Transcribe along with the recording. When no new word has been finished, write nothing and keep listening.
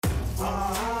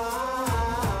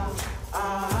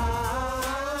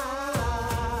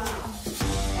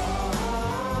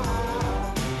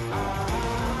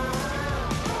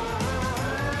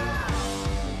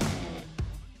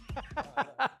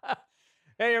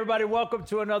everybody. Welcome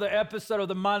to another episode of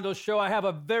the Mondo Show. I have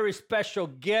a very special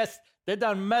guest. They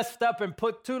done messed up and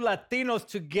put two Latinos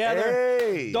together.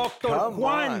 Hey, Dr.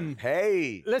 Juan. On.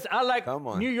 Hey. Listen, I like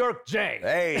New York J.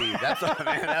 Hey, that's what,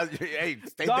 man. Hey,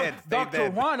 stay dead.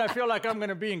 Dr. Juan, I feel like I'm going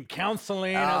to be in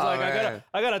counseling. I was like,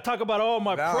 I got to talk about all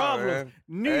my problems.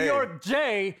 Man. New York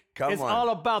J is all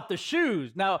about the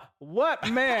shoes. Now, what,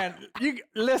 man,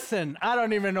 listen, I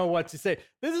don't even know what to say.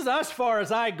 This is as far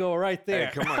as I go right there.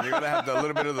 Hey, come on. You're going to have a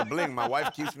little bit of the bling. My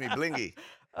wife keeps me blingy.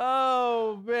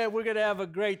 Oh, man, we're going to have a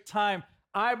great time.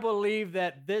 I believe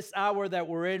that this hour that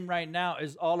we're in right now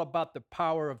is all about the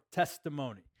power of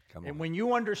testimony. And when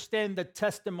you understand the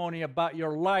testimony about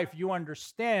your life, you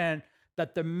understand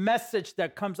that the message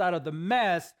that comes out of the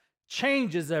mess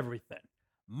changes everything.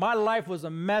 My life was a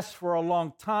mess for a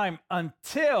long time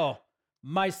until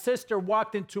my sister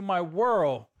walked into my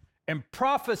world and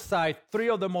prophesied three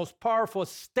of the most powerful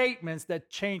statements that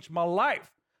changed my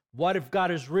life. What if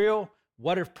God is real?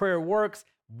 What if prayer works?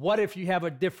 What if you have a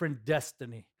different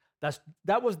destiny?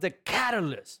 That was the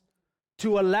catalyst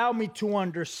to allow me to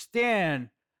understand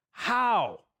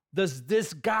how does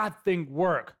this God thing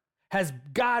work? Has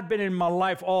God been in my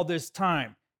life all this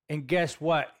time? And guess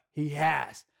what? He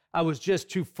has. I was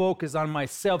just too focused on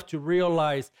myself to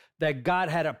realize that God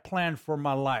had a plan for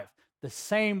my life, the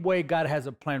same way God has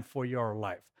a plan for your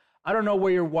life. I don't know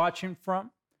where you're watching from,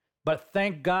 but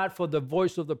thank God for the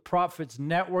Voice of the Prophets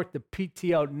Network, the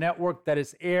PTL network that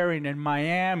is airing in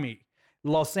Miami,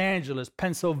 Los Angeles,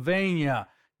 Pennsylvania,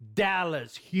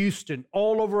 Dallas, Houston,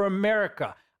 all over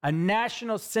America. A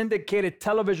national syndicated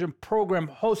television program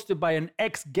hosted by an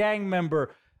ex-gang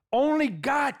member. Only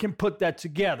God can put that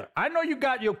together. I know you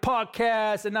got your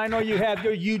podcast and I know you have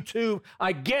your YouTube.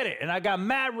 I get it. And I got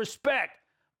mad respect.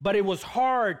 But it was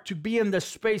hard to be in the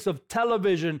space of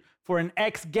television for an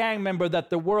ex-gang member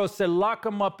that the world said, lock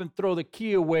him up and throw the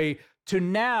key away, to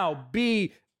now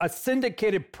be a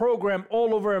syndicated program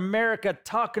all over America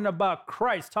talking about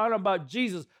Christ, talking about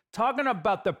Jesus, talking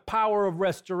about the power of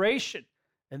restoration.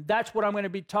 And that's what I'm going to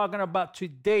be talking about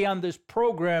today on this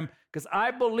program, because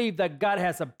I believe that God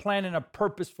has a plan and a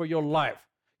purpose for your life.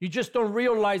 You just don't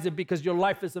realize it because your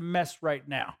life is a mess right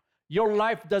now. Your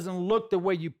life doesn't look the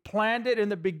way you planned it in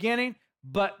the beginning,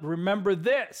 but remember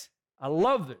this. I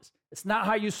love this. It's not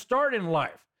how you start in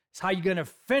life. It's how you're going to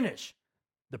finish.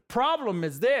 The problem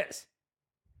is this.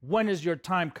 When is your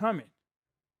time coming?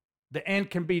 The end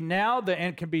can be now. The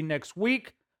end can be next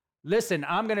week. Listen,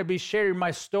 I'm going to be sharing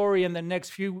my story in the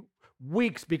next few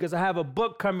weeks because I have a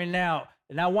book coming out.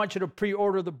 And I want you to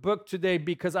pre-order the book today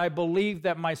because I believe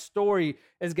that my story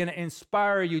is going to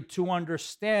inspire you to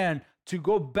understand, to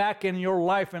go back in your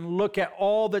life and look at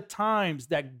all the times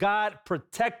that God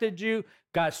protected you,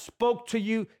 God spoke to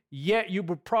you, yet you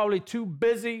were probably too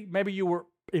busy. Maybe you were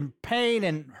in pain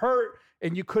and hurt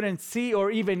and you couldn't see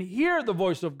or even hear the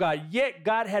voice of God, yet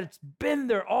God has been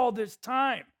there all this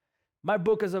time. My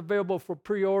book is available for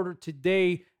pre-order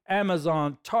today.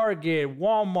 Amazon, Target,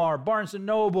 Walmart, Barnes &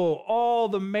 Noble, all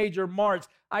the major marts.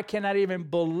 I cannot even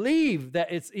believe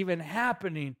that it's even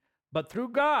happening. But through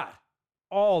God,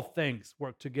 all things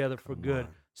work together for good.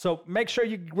 So make sure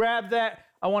you grab that.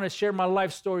 I want to share my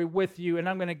life story with you, and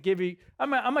I'm going to give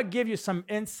you some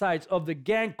insights of the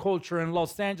gang culture in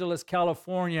Los Angeles,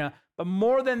 California. But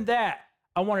more than that,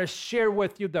 I want to share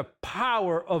with you the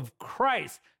power of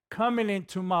Christ coming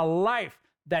into my life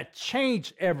that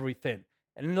changed everything.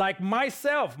 And like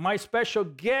myself, my special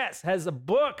guest has a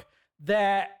book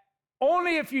that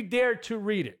only if you dare to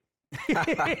read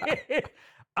it.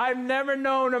 I've never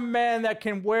known a man that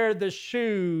can wear the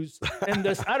shoes and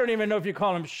this. I don't even know if you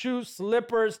call them shoes,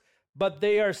 slippers, but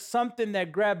they are something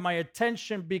that grabbed my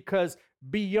attention because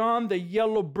beyond the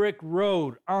yellow brick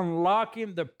road,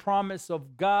 unlocking the promise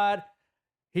of God,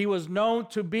 he was known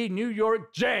to be New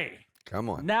York J. Come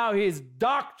on. Now he's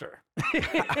doctor.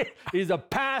 He's a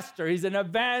pastor. He's an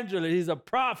evangelist. He's a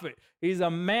prophet. He's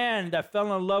a man that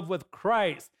fell in love with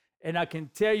Christ. And I can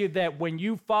tell you that when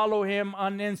you follow him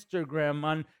on Instagram,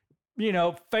 on,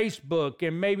 Facebook,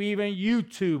 and maybe even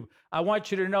YouTube, I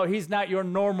want you to know he's not your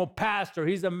normal pastor.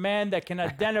 He's a man that can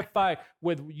identify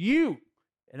with you.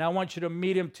 And I want you to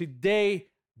meet him today.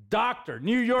 Dr.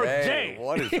 New York J.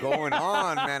 What is going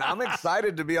on, man? I'm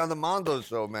excited to be on the Mondo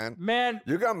Show, man. Man.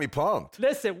 You got me pumped.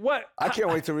 Listen, I can't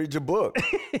wait to read your book.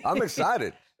 I'm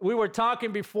excited. We were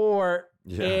talking before,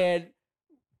 and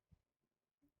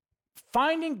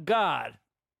finding God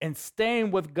and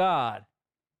staying with God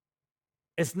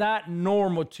is not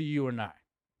normal to you and I.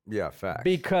 Yeah, facts.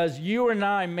 Because you and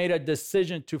I made a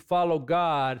decision to follow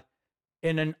God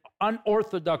in an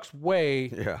unorthodox way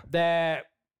that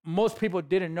most people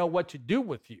didn't know what to do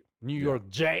with you. New York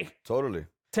J. Totally.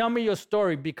 Tell me your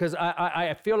story, because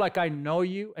I feel like I know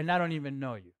you and I don't even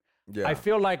know you. Yeah. I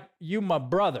feel like you my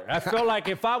brother. I feel like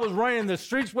if I was running the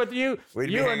streets with you,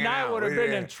 you and I would have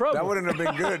been in trouble. That wouldn't have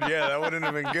been good. Yeah, that wouldn't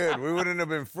have been good. We wouldn't have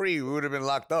been free. We would have been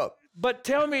locked up. But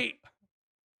tell me,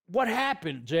 what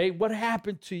happened, Jay? What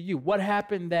happened to you? What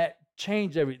happened that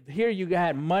changed everything? Here you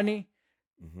had money.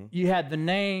 Mm-hmm. You had the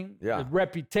name, the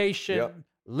reputation,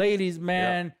 ladies,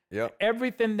 man. Yep.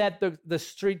 Everything that the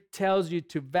street tells you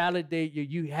to validate you,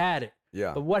 you had it.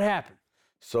 Yeah. But what happened?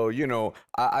 So, you know,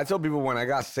 I tell people when I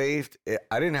got saved,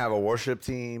 I didn't have a worship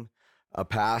team, a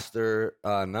pastor,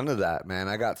 none of that, man.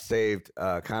 I got saved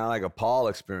kind of like a Paul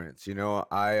experience. You know,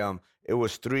 it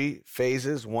was 3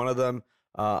 phases. One of them,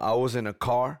 I was in a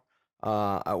car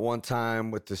at one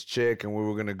time with this chick, and we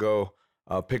were going to go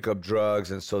pick up drugs.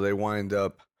 And so they wind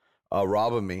up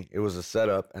robbing me. It was a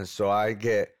setup. And so I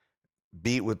get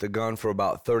beat with the gun for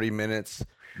about 30 minutes.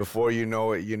 Before you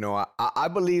know it, you know, I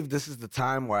believe this is the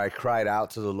time where I cried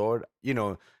out to the Lord, you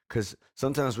know, because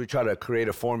sometimes we try to create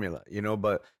a formula, you know,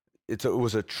 but it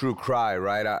was a true cry,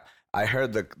 right? I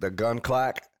heard the gun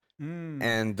clack,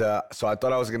 and so I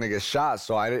thought I was going to get shot.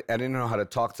 So I didn't know how to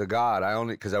talk to God.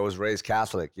 Because I was raised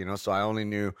Catholic, you know, so I only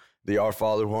knew the Our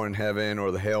Father who art in heaven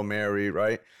or the Hail Mary,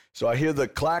 right? So I hear the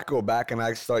clack go back, and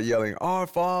I start yelling, Our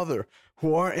Father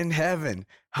who art in heaven,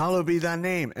 hallowed be thy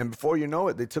name. And before you know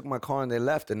it, they took my car and they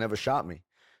left and never shot me.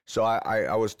 So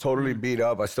I was totally beat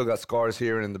up. I still got scars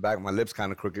here and in the back. My lips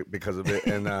kind of crooked because of it.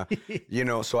 And, you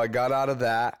know, so I got out of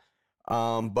that.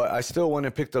 But I still went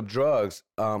and picked up drugs.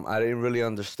 I didn't really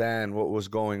understand what was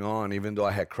going on, even though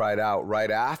I had cried out.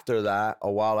 Right after that, a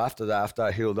while after that, after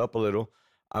I healed up a little,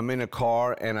 I'm in a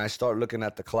car and I start looking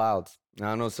at the clouds.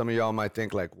 Now, I know some of y'all might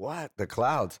think like, what? The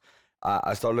clouds?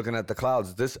 I started looking at the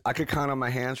clouds. I could count on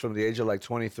my hands from the age of like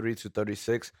 23 to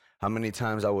 36 how many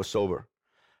times I was sober.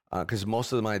 Because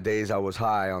most of my days I was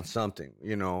high on something,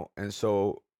 you know. And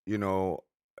so, you know,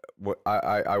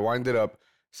 I winded up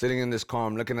sitting in this car,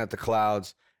 I'm looking at the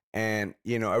clouds, and,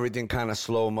 you know, everything kind of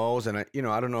slow-mos. And, I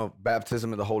don't know,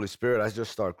 baptism of the Holy Spirit, I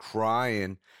just start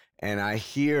crying. And I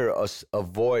hear a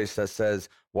voice that says,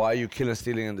 why are you killing,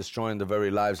 stealing, and destroying the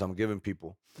very lives I'm giving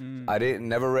people? I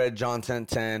never read John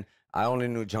 10:10. I only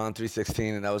knew John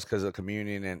 3:16, and that was because of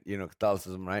communion and, you know,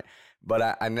 Catholicism, right?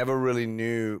 But I never really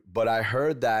knew. But I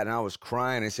heard that, and I was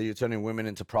crying. They said, you're turning women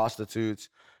into prostitutes.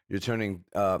 You're turning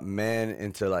men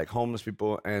into, like, homeless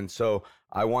people. And so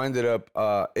I winded up,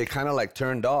 it kind of, like,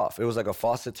 turned off. It was like a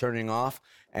faucet turning off.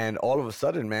 And all of a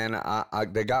sudden, man,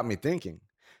 they got me thinking.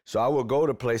 So I would go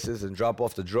to places and drop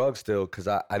off the drugs still because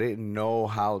I didn't know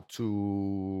how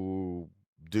to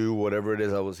do whatever it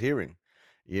is I was hearing.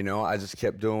 You know, I just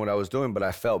kept doing what I was doing, but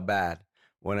I felt bad.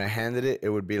 When I handed it, it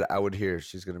would be like, I would hear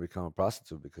she's going to become a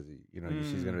prostitute because, you know,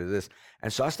 she's going to do this.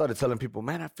 And so I started telling people,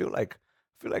 man, I feel like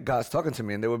God's talking to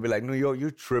me. And they would be like, New York,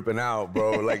 you tripping out,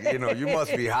 bro. Like, you know, you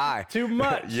must be high. Too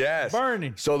much. Yes.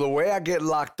 Burning. So the way I get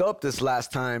locked up this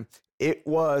last time, it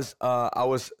was, I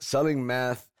was selling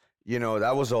meth. You know,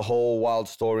 that was a whole wild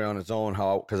story on its own,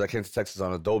 because I came to Texas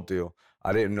on a dope deal.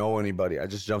 I didn't know anybody. I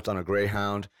just jumped on a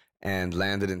Greyhound and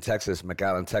landed in Texas,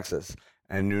 McAllen, Texas,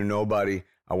 and knew nobody.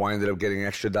 I winded up getting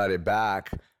extradited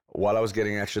back. While I was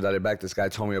getting extradited back, this guy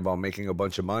told me about making a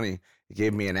bunch of money. He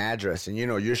gave me an address. And, you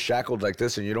know, you're shackled like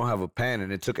this and you don't have a pen.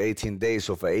 And it took 18 days.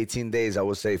 So for 18 days, I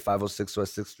would say 506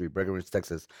 West 6th Street, Breckenridge,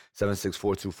 Texas,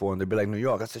 76424. And they'd be like, New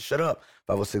York. I said, shut up.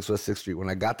 506 West 6th Street. When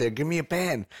I got there, give me a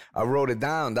pen. I wrote it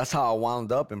down. That's how I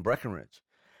wound up in Breckenridge.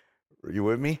 You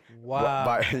with me?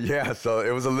 Wow. Yeah, so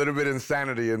it was a little bit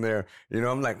insanity in there. You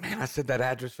know, I'm like, man, I said that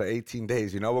address for 18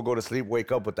 days. You know, I would go to sleep,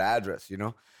 wake up with the address, you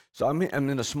know? So I'm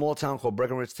in a small town called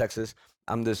Breckenridge, Texas.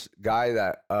 I'm this guy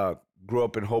that grew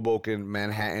up in Hoboken,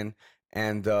 Manhattan,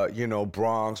 and, you know,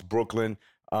 Bronx, Brooklyn,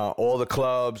 all the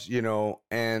clubs, you know.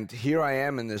 And here I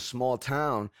am in this small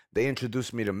town. They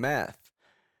introduced me to meth.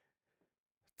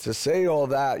 To say all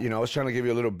that, you know, I was trying to give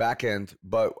you a little back end,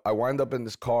 but I wind up in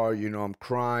this car, you know, I'm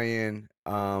crying.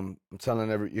 I'm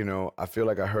telling you know, I feel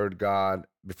like I heard God.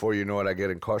 Before you know it, I get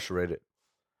incarcerated.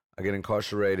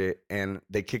 And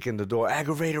they kick in the door,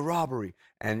 aggravated robbery.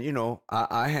 And, you know,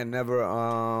 I had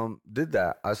never did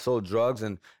that. I sold drugs,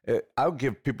 and I would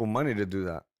give people money to do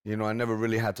that. You know, I never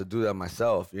really had to do that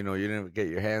myself. You know, you didn't get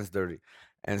your hands dirty.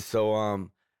 And so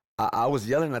I was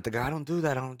yelling at the guy, I don't do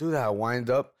that. I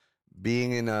wind up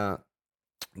being in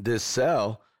this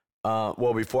cell.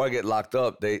 Well, before I get locked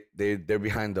up, they're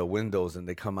behind the windows, and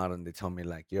they come out and they tell me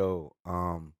like, yo,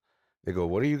 they go,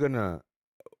 when are you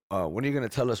gonna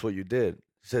tell us what you did?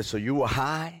 He says, so you were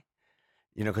high?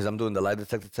 You know, because I'm doing the lie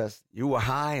detector test. You were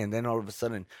high, and then all of a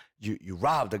sudden, you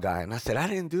robbed a guy. And I said, I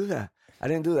didn't do that. I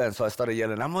didn't do that. And so I started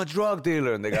yelling, I'm a drug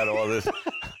dealer. And they got all this.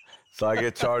 So I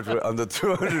get charged with under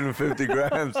 250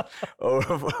 grams.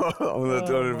 Under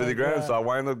 250 grams. So I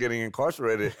wind up getting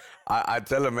incarcerated. I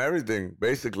tell them everything.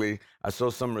 Basically, I show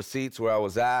some receipts where I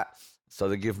was at. So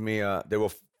they give me, I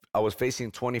was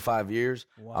facing 25 years.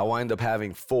 Wow. I wind up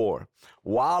having 4.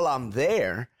 While I'm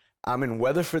there, I'm in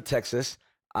Weatherford, Texas.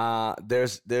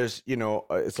 There's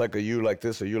it's like a U like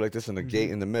this, and a gate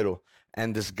in the middle.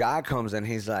 And this guy comes and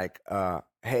he's like,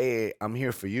 hey, I'm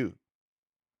here for you.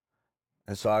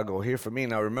 And so I go, here for me.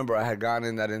 Now, remember, I had gotten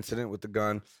in that incident with the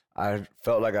gun. I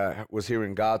felt like I was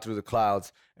hearing God through the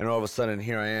clouds. And all of a sudden,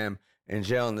 here I am in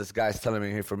jail. And this guy's telling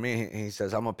me, here for me. He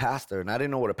says, I'm a pastor. And I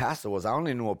didn't know what a pastor was. I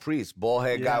only knew a priest, bald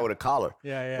head guy with a collar.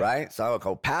 Yeah. Right? So I would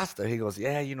go, pastor. He goes,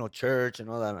 yeah, church and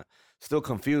all that. Still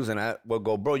confused. And I would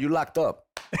go, bro, you locked up.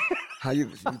 How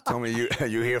you tell me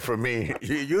you here for me?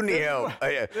 You need help.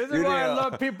 This is why I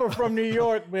love people from New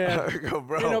York, man. Go,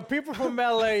 bro. People from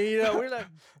LA, we're like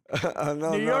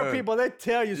New York people, they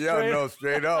tell you straight. Yeah, no,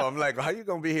 straight up. I'm like, how you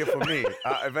gonna be here for me?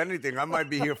 If anything, I might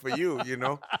be here for you,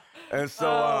 And so,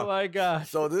 oh my gosh.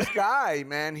 So this guy,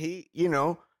 man, he,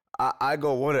 I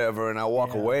go whatever, and I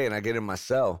walk away, and I get in my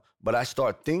cell. But I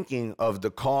start thinking of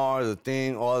the car, the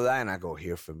thing, all that, and I go,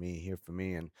 here for me.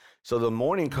 And so the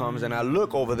morning comes, and I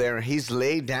look over there, and he's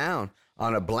laid down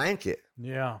on a blanket.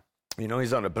 Yeah.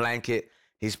 He's on a blanket.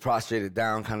 He's prostrated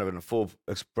down, kind of in a full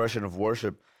expression of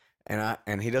worship.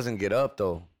 And he doesn't get up,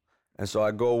 though. And so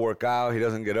I go work out. He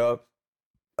doesn't get up.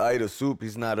 I eat a soup.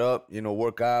 He's not up.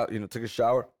 Work out, take a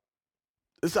shower.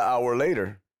 It's an hour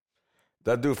later.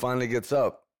 That dude finally gets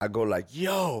up. I go like,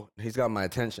 yo, he's got my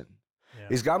attention. Yeah.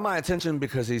 He's got my attention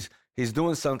because he's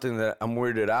doing something that I'm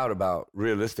weirded out about,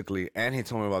 realistically. And he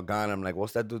told me about God. I'm like,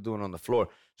 what's that dude doing on the floor?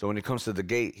 So when he comes to the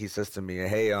gate, he says to me,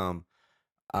 hey,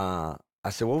 I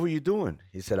said, what were you doing?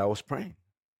 He said, I was praying.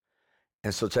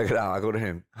 And so check it out. I go to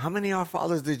him, how many Our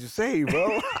Fathers did you say,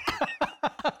 bro?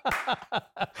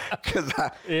 Because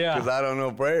I don't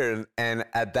know prayer. And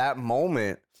at that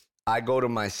moment, I go to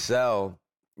my cell,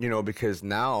 because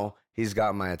now he's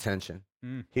got my attention.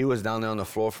 He was down there on the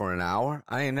floor for an hour.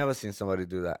 I ain't never seen somebody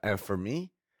do that. And for me,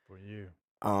 for you,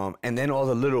 and then all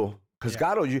the little, because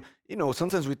God,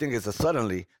 sometimes we think it's a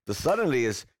suddenly. The suddenly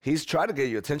is he's tried to get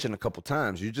your attention a couple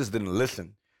times. You just didn't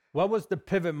listen. What was the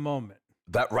pivot moment?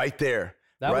 That right there.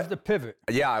 That was the pivot.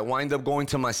 Yeah, I wind up going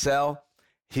to my cell.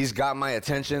 He's got my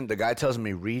attention. The guy tells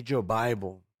me, read your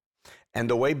Bible. And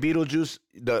the way Beetlejuice,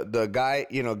 the guy,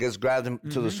 gets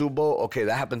grabbed to the Super Bowl, okay,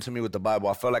 that happened to me with the Bible.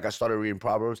 I felt like I started reading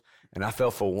Proverbs, and I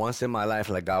felt for once in my life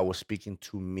like God was speaking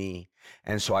to me.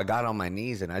 And so I got on my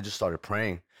knees, and I just started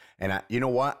praying. And you know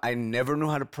what? I never knew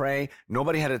how to pray.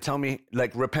 Nobody had to tell me,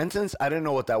 like repentance, I didn't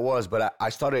know what that was, but I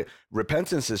started,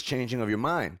 repentance is changing of your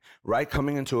mind, right?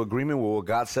 Coming into agreement with what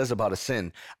God says about a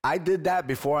sin. I did that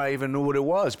before I even knew what it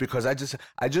was, because I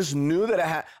just knew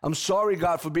that I'm sorry,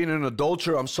 God, for being an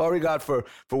adulterer. I'm sorry, God, for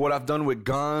what I've done with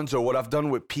guns or what I've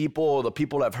done with people or the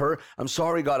people I've hurt. I'm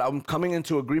sorry, God, I'm coming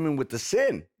into agreement with the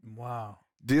sin. Wow.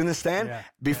 Do you understand? Yeah,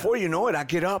 Before you know it, I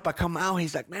get up, I come out.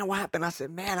 He's like, man, what happened? I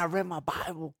said, man, I read my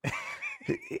Bible.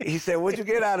 He said, what'd you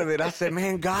get out of it? I said,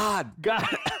 man, God.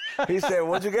 He said,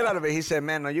 what'd you get out of it? He said,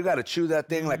 man, no, you got to chew that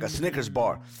thing like a Snickers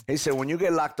bar. He said, when you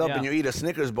get locked up and you eat a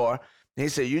Snickers bar, he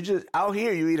said, out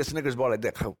here, you eat a Snickers bar like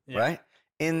that, right?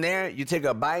 In there, you take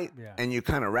a bite and you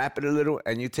kind of wrap it a little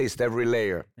and you taste every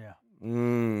layer. Yeah.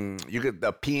 You get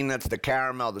the peanuts, the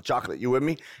caramel, the chocolate. You with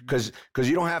me? Because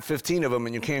you don't have 15 of them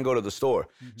and you can't go to the store.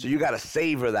 So you got to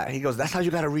savor that. He goes, that's how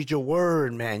you got to read your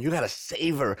word, man. You got to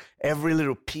savor every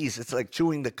little piece. It's like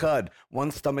chewing the cud, one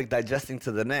stomach digesting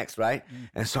to the next, right?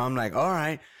 And so I'm like, all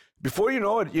right. Before you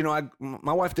know it,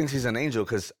 my wife thinks he's an angel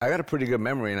because I got a pretty good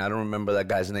memory and I don't remember that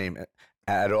guy's name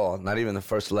at all, not even the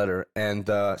first letter. And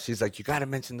she's like, you got to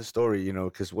mention the story,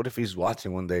 because what if he's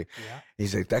watching one day? Yeah.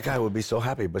 He's like, that guy would be so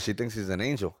happy, but she thinks he's an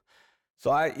angel.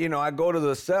 So I go to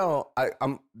the cell. I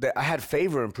had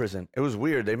favor in prison. It was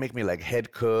weird. They make me like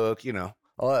head cook,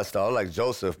 all that stuff, like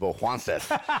Joseph, but Juan says.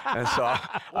 And so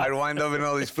I'd wind up in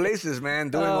all these places, man,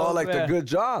 doing the good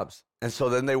jobs. And so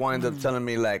then they wind up telling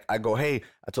me, like, I go, hey,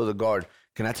 I told the guard,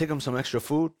 can I take him some extra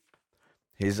food?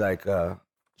 He's like,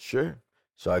 sure.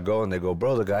 So I go and they go,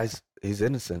 bro, he's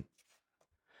innocent.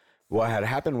 What had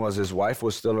happened was his ex-wife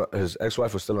was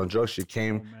still on drugs. She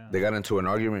came, they got into an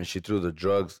argument, and she threw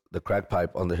the crack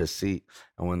pipe under his seat.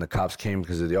 And when the cops came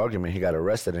because of the argument, he got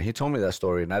arrested. And he told me that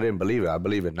story, and I didn't believe it. I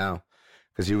believe it now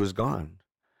because he was gone.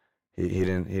 He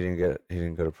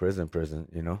didn't go to prison,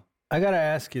 I got to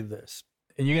ask you this.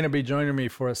 And you're going to be joining me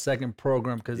for a second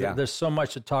program because there's so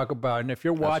much to talk about. And if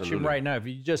you're watching right now, if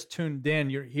you just tuned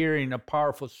in, you're hearing a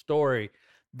powerful story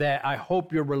that I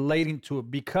hope you're relating to it,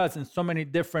 because in so many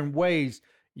different ways,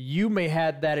 you may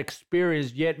have that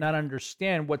experience yet not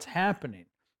understand what's happening.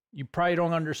 You probably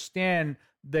don't understand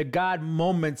the God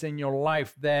moments in your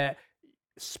life that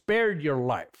spared your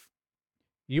life.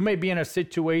 You may be in a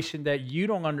situation that you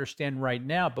don't understand right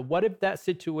now, but what if that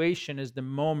situation is the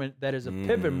moment that is a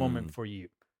pivot moment for you?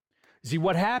 See,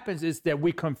 what happens is that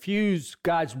we confuse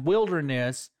God's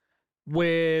wilderness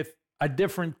with a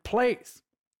different place.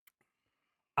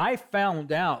 I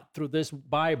found out through this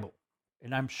Bible,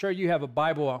 and I'm sure you have a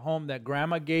Bible at home that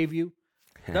grandma gave you,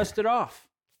 dust it off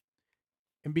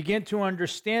and begin to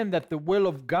understand that the will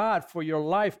of God for your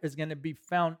life is going to be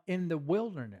found in the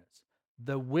wilderness.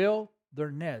 The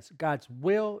wilderness. God's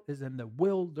will is in the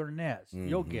wilderness.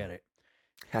 You'll get it.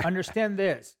 Understand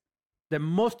this, that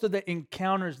most of the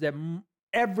encounters that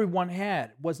everyone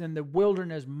had was in the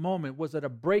wilderness moment, was at a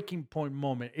breaking point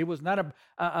moment. It was not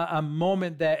a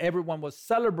moment that everyone was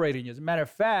celebrating. As a matter of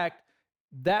fact,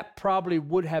 that probably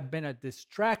would have been a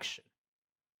distraction.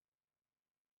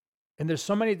 And there's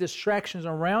so many distractions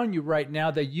around you right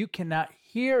now that you cannot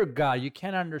hear God. You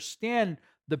can't understand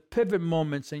the pivot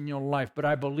moments in your life. But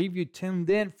I believe you tuned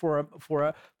in for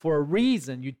a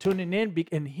reason. You tuning in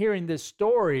and hearing this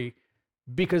story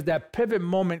because that pivot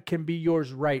moment can be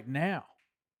yours right now.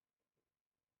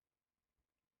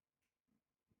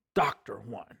 Dr.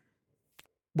 Juan,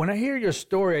 when I hear your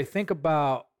story, I think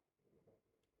about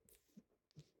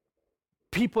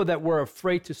people that were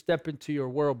afraid to step into your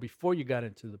world before you got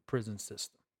into the prison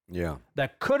system. Yeah.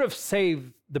 That could have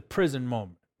saved the prison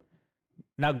moment.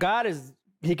 Now,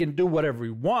 he can do whatever he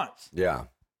wants. Yeah.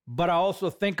 But I also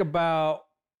think about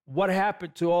what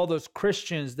happened to all those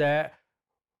Christians that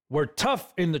were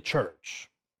tough in the church.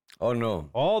 Oh, no.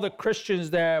 All the Christians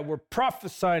that were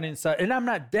prophesying inside. And I'm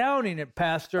not downing it,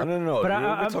 Pastor. No. But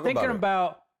I'm thinking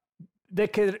about they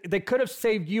could have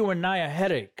saved you and I a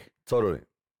headache. Totally.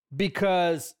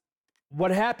 Because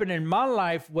what happened in my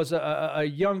life was a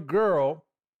young girl.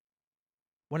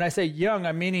 When I say young,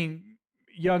 I'm meaning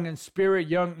young in spirit,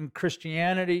 young in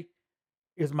Christianity,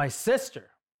 is my sister.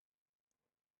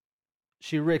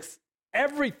 She risks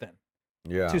everything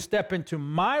to step into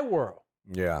my world.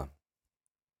 Yeah.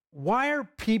 Why are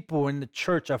people in the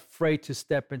church afraid to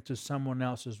step into someone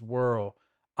else's world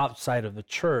outside of the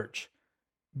church?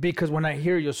 Because when I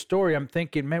hear your story, I'm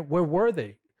thinking, man, where were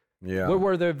they? Yeah. Where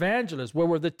were the evangelists? Where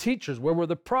were the teachers? Where were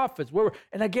the prophets?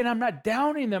 And again, I'm not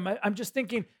downing them. I'm just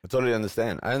thinking. I totally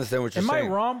understand. I understand what you're saying.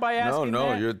 Am I wrong by asking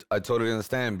that? I totally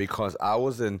understand, because I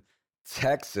was in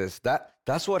Texas.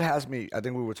 That's what has me. I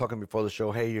think we were talking before the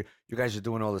show. Hey, you guys are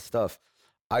doing all this stuff.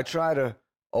 I try to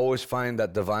always find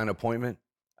that divine appointment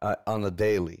on the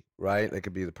daily, right? It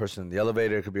could be the person in the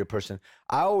elevator. It could be a person.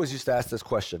 I always used to ask this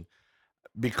question.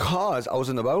 Because I was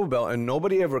in the Bible Belt and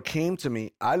nobody ever came to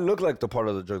me. I look like the part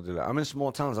of the drug dealer. I'm in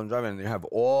small towns. I'm driving and they have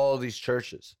all these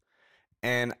churches.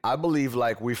 And I believe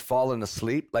like we've fallen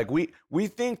asleep. Like we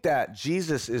think that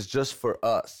Jesus is just for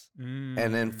us. And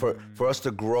then for us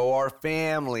to grow our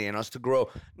family and us to grow.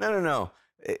 No.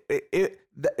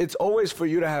 It's always for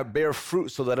you to bear fruit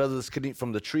so that others can eat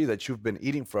from the tree that you've been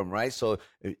eating from, right? So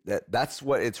that's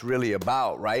what it's really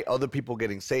about, right? Other people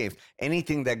getting saved.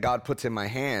 Anything that God puts in my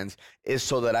hands is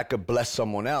so that I could bless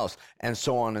someone else, and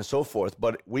so on and so forth.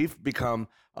 But we've become,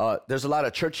 there's a lot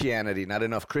of churchianity, not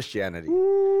enough Christianity.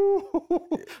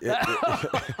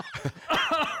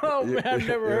 Oh, man, I've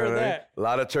never heard that. A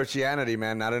lot of churchianity,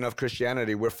 man, not enough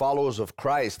Christianity. We're followers of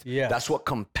Christ. Yeah. That's what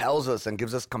compels us and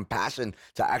gives us compassion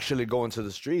to actually go into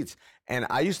the streets. And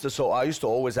I used to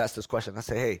always ask this question. I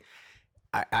say, hey,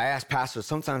 I ask pastors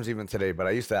sometimes even today, but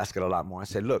I used to ask it a lot more. I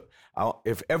said, look,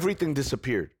 if everything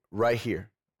disappeared right here,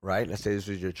 right? Let's say this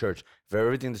was your church. If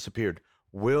everything disappeared,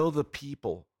 will the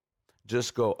people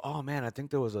just go, oh man, I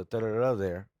think there was a da-da-da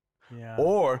there. Yeah.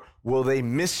 Or will they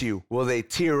miss you? Will they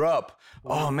tear up?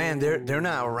 Oh man, they're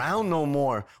not around no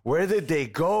more. Where did they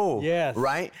go? Yes.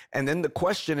 Right? And then the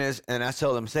question is, and I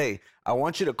tell them, say, I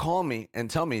want you to call me and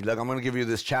tell me, look, I'm going to give you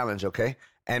this challenge, okay?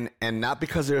 And not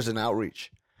because there's an outreach,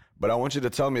 but I want you to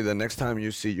tell me the next time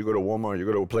you go to Walmart, you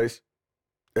go to a place,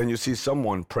 and you see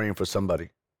someone praying for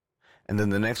somebody. And then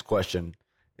the next question,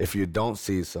 if you don't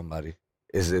see somebody,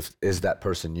 is that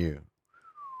person you?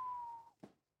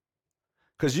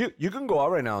 Because you can go out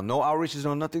right now, no outreaches,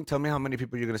 no nothing. Tell me how many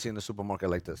people you're going to see in the supermarket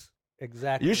like this.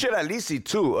 Exactly. You should at least see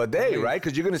 2 a day, right?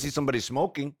 Because you're going to see somebody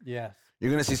smoking. Yes. You're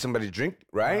going to see somebody drink,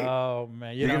 right? Oh,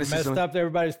 man. You messed up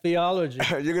everybody's theology.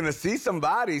 You're going to see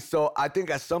somebody. So I think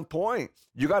at some point,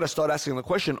 you got to start asking the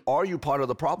question, are you part of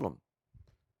the problem?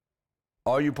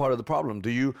 Are you part of the problem?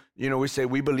 Do we say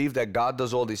we believe that God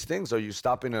does all these things. Are you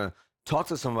stopping to talk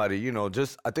to somebody, you know,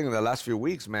 just I think in the last few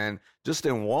weeks, man, just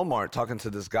in Walmart, talking to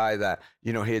this guy that,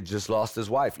 you know, he had just lost his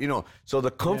wife, you know, so the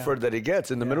comfort that he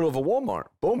gets in the middle of a Walmart.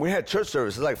 Boom, we had church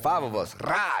service. It's like 5 of us.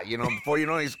 Rah, you know, before you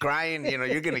know he's crying, you know,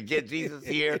 you're going to get Jesus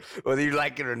here, whether you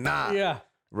like it or not. Yeah.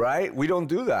 Right? We don't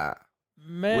do that.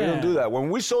 Man. We don't do that. When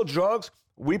we sold drugs,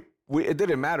 it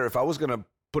didn't matter if I was going to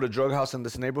put a drug house in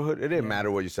this neighborhood. It didn't matter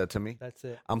what you said to me. That's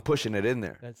it. I'm pushing it in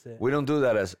there. That's it. We don't do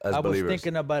that as believers. I was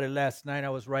thinking about it last night. I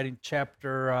was writing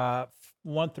chapter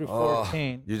 1 through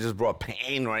 14. You just brought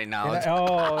pain right now.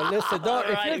 Listen,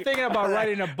 if you're thinking about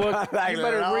writing a book, you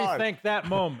better rethink that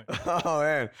moment. Oh,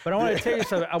 man. But I want to tell you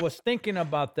something. I was thinking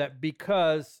about that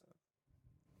because,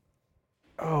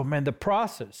 oh, man, the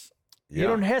process. Yeah. You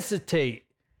don't hesitate.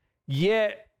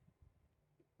 Yet,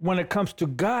 when it comes to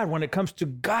God, when it comes to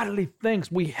godly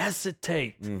things, we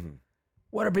hesitate. Mm-hmm.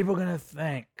 What are people going to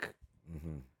think?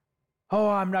 Mm-hmm. Oh,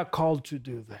 I'm not called to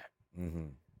do that. Mm-hmm.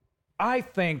 I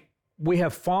think we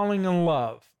have fallen in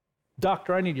love.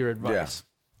 Doctor, I need your advice.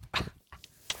 Yeah.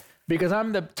 Because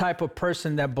I'm the type of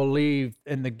person that believes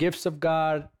in the gifts of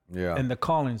God and the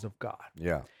callings of God.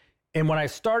 Yeah. And when I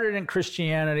started in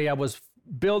Christianity, I was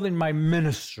building my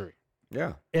ministry.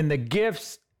 Yeah. In the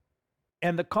gifts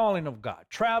and the calling of God,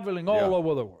 traveling all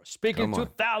over the world, speaking to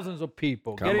thousands of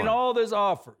people, getting all these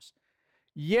offers.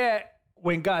 Yet,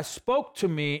 when God spoke to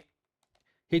me,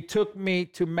 he took me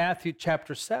to Matthew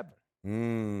chapter 7.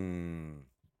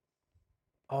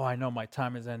 Oh, I know my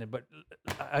time is ending, but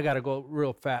I got to go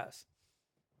real fast.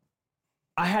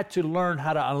 I had to learn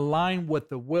how to align with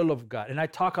the will of God. And I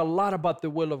talk a lot about the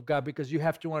will of God because you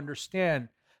have to understand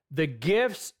the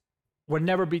gifts will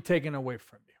never be taken away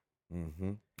from you.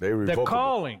 Mm-hmm. The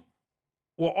calling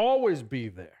will always be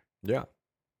there. Yeah.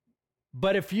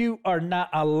 But if you are not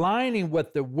aligning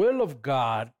with the will of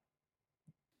God,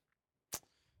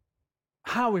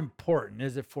 how important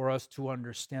is it for us to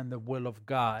understand the will of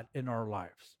God in our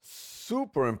lives?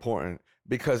 Super important,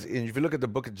 because if you look at the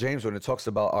book of James, when it talks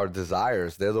about our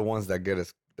desires, they're the ones that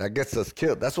gets us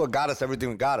killed. That's what got us everything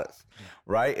we got us,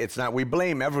 right? It's not, we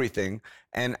blame everything.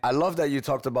 And I love that you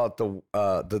talked about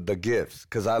the gifts,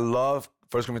 because I love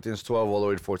 1 Corinthians 12 all the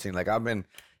way to 14. Like, I've been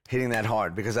hitting that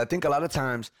hard because I think a lot of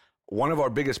times one of our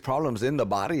biggest problems in the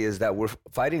body is that we're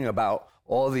fighting about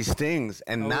all these things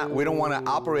and we don't want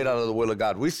to operate out of the will of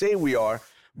God. We say we are,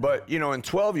 but you know, in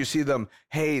 12 you see them,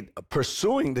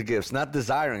 pursuing the gifts, not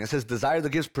desiring. It says desire the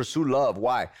gifts, pursue love.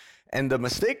 Why? And the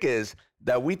mistake is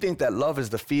that we think that love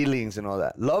is the feelings and all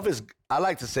that. Love is, I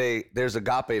like to say, there's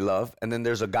agape love, and then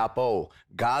there's agapo,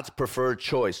 God's preferred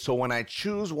choice. So when I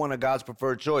choose one of God's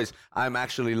preferred choice, I'm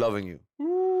actually loving you.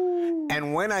 Ooh.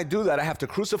 And when I do that, I have to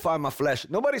crucify my flesh.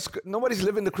 Nobody's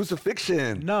living the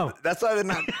crucifixion. No. That's why they're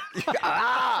not.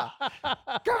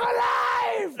 Come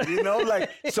alive! You know,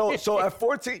 like, so at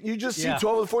 14, you just see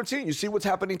 12 and 14. You see what's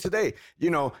happening today.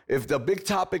 You know, if the big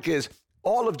topic is,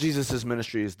 all of Jesus's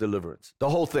ministry is deliverance. The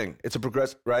whole thing. It's a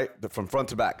progress, right? From front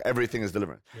to back, everything is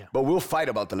deliverance. Yeah. But we'll fight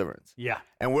about deliverance. Yeah.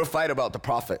 And we'll fight about the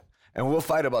prophet. And we'll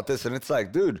fight about this. And it's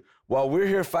like, dude, while we're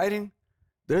here fighting,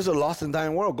 there's a lost and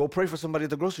dying world. Go pray for somebody at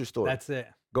the grocery store. That's it.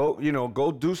 Go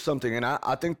do something. And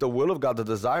I think the will of God, the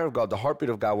desire of God, the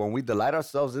heartbeat of God, when we delight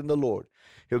ourselves in the Lord,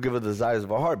 he'll give us the desires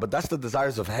of our heart. But that's the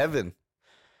desires of heaven.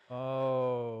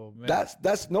 Oh, man.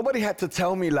 That's nobody had to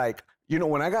tell me, like, you know,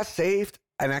 when I got saved,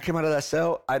 and I came out of that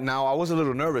cell, I was a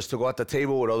little nervous to go at the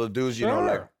table with other dudes, you know,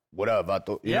 like, what up,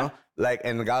 Vato? You know? Like,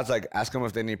 and God's like, ask them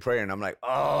if they need prayer. And I'm like,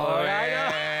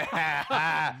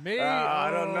 me? I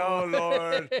don't know,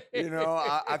 Lord. You know,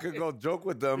 I could go joke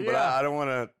with them, but I don't want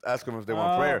to ask them if they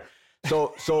want prayer.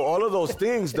 So all of those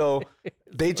things, though,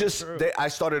 I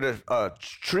started a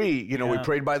tree, you know, we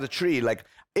prayed by the tree, like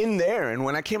in there. And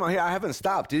when I came out here, I haven't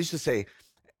stopped. He used to say,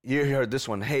 you heard this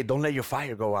one, hey, don't let your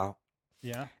fire go out.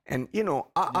 Yeah. And, you know,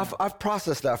 I've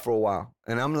processed that for a while.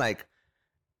 And I'm like,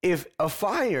 if a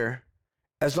fire,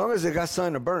 as long as it got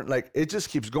something to burn, like, it just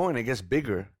keeps going. It gets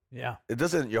bigger. Yeah.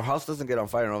 Your house doesn't get on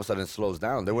fire and all of a sudden it slows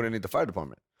down. They wouldn't need the fire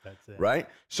department. That's it. Right?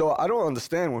 So I don't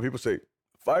understand when people say,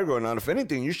 fire going on. If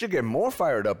anything, you should get more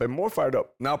fired up and more fired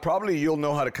up. Now, probably you'll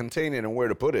know how to contain it and where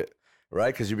to put it.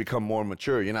 Right? Because you become more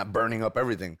mature. You're not burning up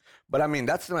everything. But I mean,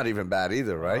 that's not even bad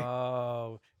either, right?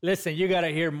 Oh, listen, you got to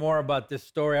hear more about this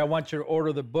story. I want you to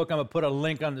order the book. I'm going to put a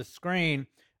link on the screen,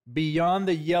 Beyond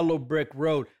the Yellow Brick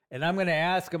Road. And I'm going to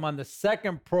ask him on the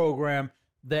second program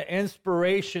the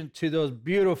inspiration to those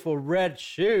beautiful red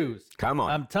shoes. Come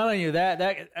on. I'm telling you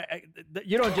that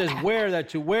you don't just wear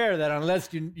that, you wear that unless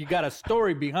you got a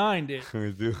story behind it.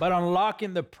 We do. But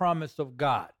unlocking the promise of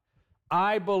God.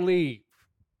 I believe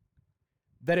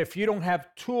that if you don't have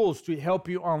tools to help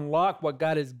you unlock what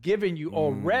God has given you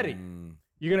already,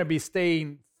 You're going to be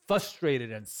staying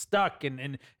frustrated and stuck,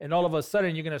 and all of a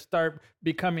sudden you're going to start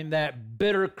becoming that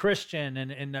bitter Christian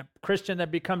and a Christian that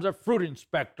becomes a fruit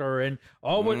inspector and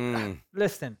always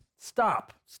listen,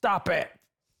 stop it.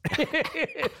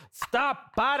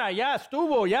 Stop, para, ya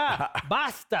estuvo, ya,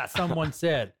 basta, someone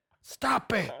said.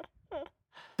 Stop it.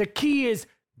 The key is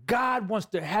God wants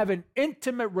to have an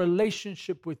intimate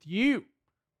relationship with you.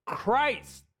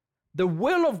 Christ, the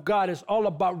will of God is all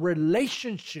about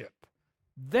relationship.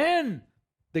 Then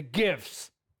the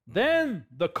gifts, then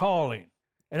the calling.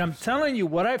 And I'm telling you,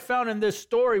 what I found in this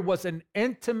story was an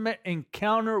intimate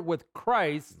encounter with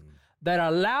Christ that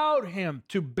allowed him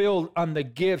to build on the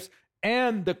gifts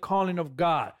and the calling of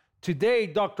God. Today,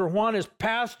 Dr. Juan is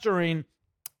pastoring,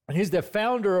 and he's the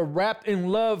founder of Wrapped in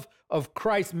Love of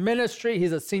Christ Ministry.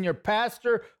 He's a senior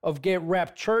pastor of Get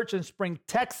Wrapped Church in Spring,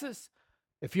 Texas.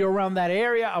 If you're around that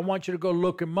area, I want you to go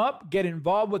look him up, get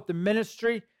involved with the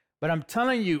ministry. But I'm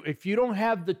telling you, if you don't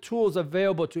have the tools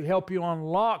available to help you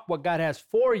unlock what God has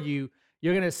for you,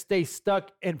 you're going to stay stuck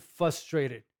and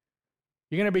frustrated.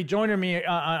 You're going to be joining me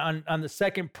on the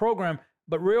second program.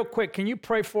 But real quick, can you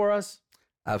pray for us?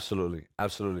 Absolutely.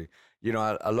 Absolutely. You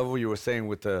know, I love what you were saying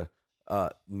with the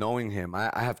knowing him. I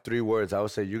have 3 words. I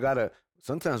would say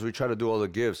sometimes we try to do all the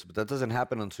gifts, but that doesn't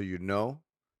happen until you know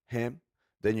him,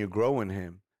 then you grow in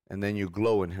him, and then you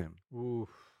glow in him. Ooh.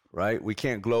 Right? We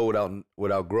can't glow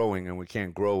without growing, and we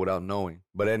can't grow without knowing.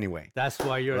 But anyway. That's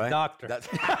why you're a doctor.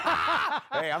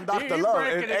 Hey, I'm Dr. Love.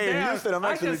 Hey, in Houston, I'm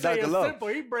actually Dr. Love. Simple.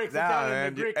 He breaks it down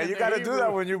in the Greek and you got to do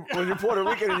that when you're Puerto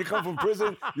Rican and you come from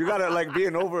prison. You got to like be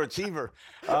an overachiever.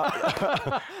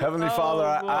 Heavenly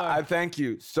Father, I thank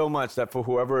you so much that for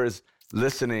whoever is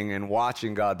listening and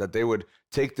watching, God, that they would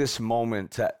take this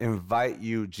moment to invite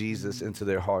you, Jesus, into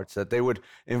their hearts, that they would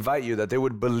invite you, that they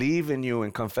would believe in you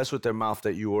and confess with their mouth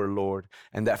that you are Lord,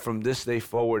 and that from this day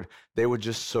forward, they would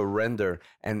just surrender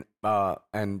and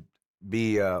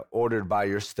be ordered by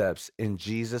your steps. In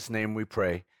Jesus' name we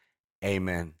pray.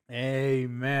 Amen.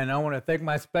 Amen. I want to thank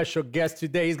my special guest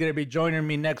today. He's going to be joining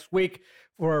me next week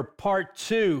for part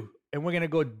 2, and we're going to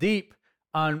go deep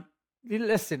on,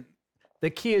 listen, the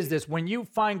key is this. When you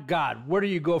find God, where do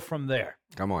you go from there?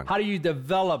 Come on. How do you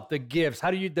develop the gifts?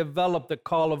 How do you develop the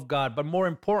call of God? But more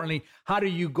importantly, how do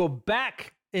you go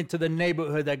back into the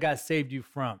neighborhood that God saved you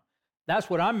from? That's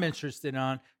what I'm interested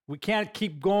on. We can't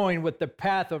keep going with the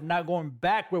path of not going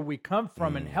back where we come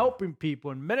from and helping people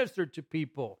and minister to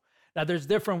people. Now, there's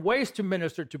different ways to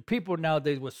minister to people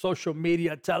nowadays with social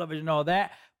media, television, all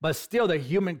that. But still, the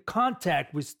human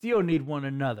contact, we still need one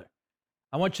another.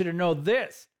 I want you to know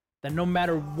this, that no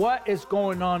matter what is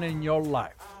going on in your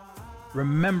life,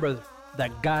 remember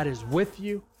that God is with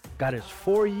you, God is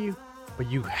for you, but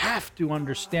you have to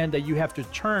understand that you have to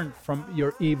turn from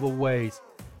your evil ways.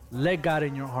 Let God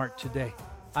in your heart today.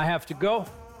 I have to go.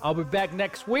 I'll be back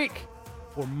next week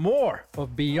for more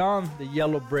of Beyond the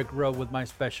Yellow Brick Road with my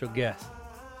special guest.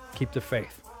 Keep the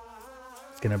faith.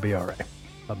 It's going to be all right.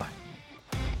 Bye-bye.